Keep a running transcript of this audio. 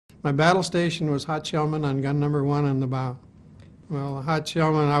My battle station was hot shellman on gun number 1 on the bow. Well, a hot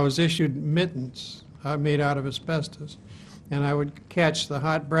shellman, I was issued mittens made out of asbestos, and I would catch the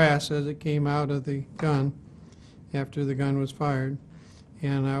hot brass as it came out of the gun after the gun was fired,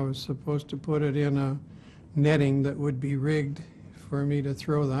 and I was supposed to put it in a netting that would be rigged for me to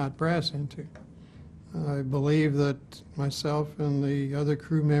throw the hot brass into. I believe that myself and the other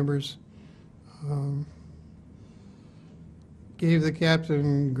crew members gave the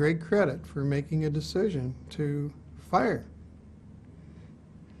captain great credit for making a decision to fire.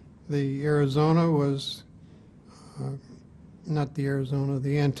 The Arizona was, not the Arizona,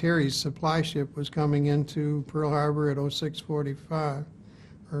 the Antares supply ship was coming into Pearl Harbor at 06:45,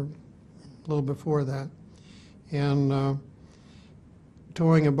 or a little before that, and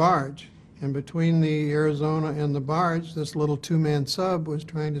towing a barge. And between the Arizona and the barge, this little two-man sub was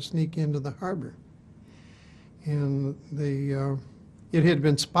trying to sneak into the harbor. And it had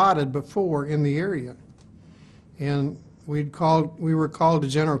been spotted before in the area. And we were called to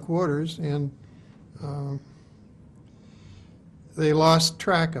general quarters, and they lost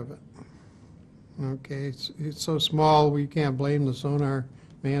track of it. Okay, it's so small we can't blame the sonar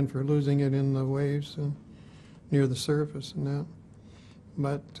man for losing it in the waves and near the surface and that.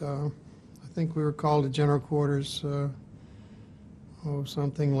 But I think we were called to general quarters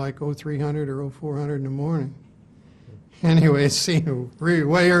something like 0300 or 0400 in the morning. Anyway, it seemed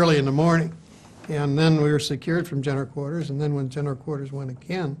way early in the morning. And then we were secured from general quarters, and then when general quarters went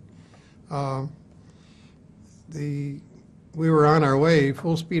again, we were on our way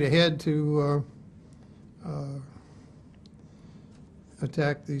full speed ahead to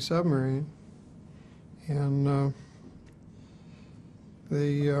attack the submarine. And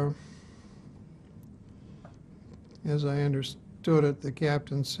as I understood it, the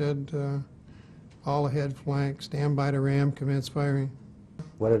captain said, all ahead flank, stand by to ram, commence firing.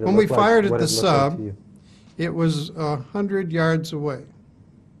 When we fired at the sub, it was 100 yards away.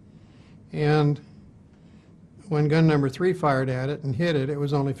 And when gun number 3 fired at it and hit it, it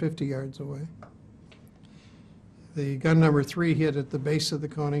was only 50 yards away. The gun number 3 hit at the base of the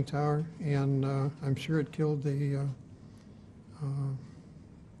conning tower, and I'm sure it killed the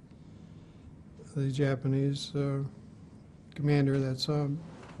Japanese commander of that sub.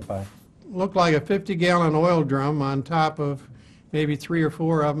 Bye. Looked like a 50-gallon oil drum on top of maybe 3 or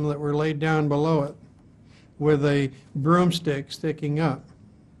 4 of them that were laid down below it with a broomstick sticking up.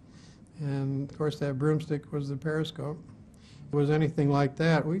 And of course that broomstick was the periscope. If it was anything like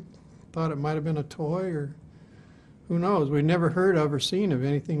that, we thought it might have been a toy, or who knows. We'd never heard of or seen of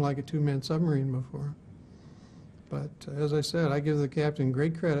anything like a two-man submarine before. But as I said, I give the captain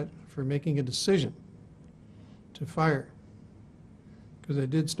great credit for making a decision to fire, because they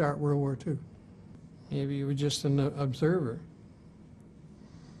did start World War II. Maybe he was just an observer.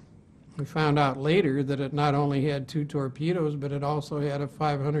 We found out later that it not only had 2 torpedoes, but it also had a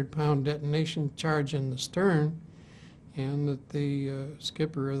 500-pound detonation charge in the stern, and that the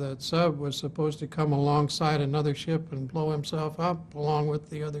skipper of that sub was supposed to come alongside another ship and blow himself up along with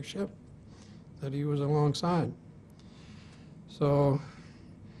the other ship that he was alongside. So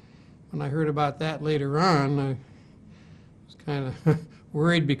when I heard about that later on, I was kind of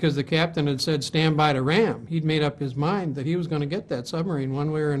worried, because the captain had said stand by to ram. He'd made up his mind that he was going to get that submarine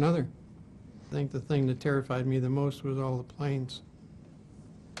one way or another. I think the thing that terrified me the most was all the planes.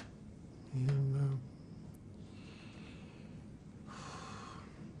 And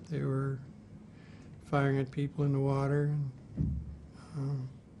they were firing at people in the water. And,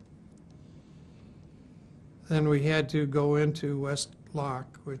 then we had to go into West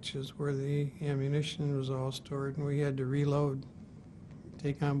Lock, which is where the ammunition was all stored, and we had to reload,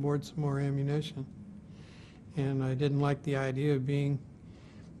 take on board some more ammunition. And I didn't like the idea of being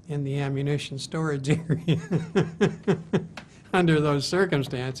in the ammunition storage area under those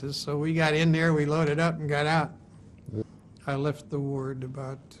circumstances. So we got in there, we loaded up and got out. I left the ward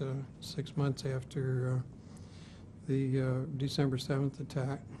about 6 months after the December 7th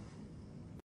attack.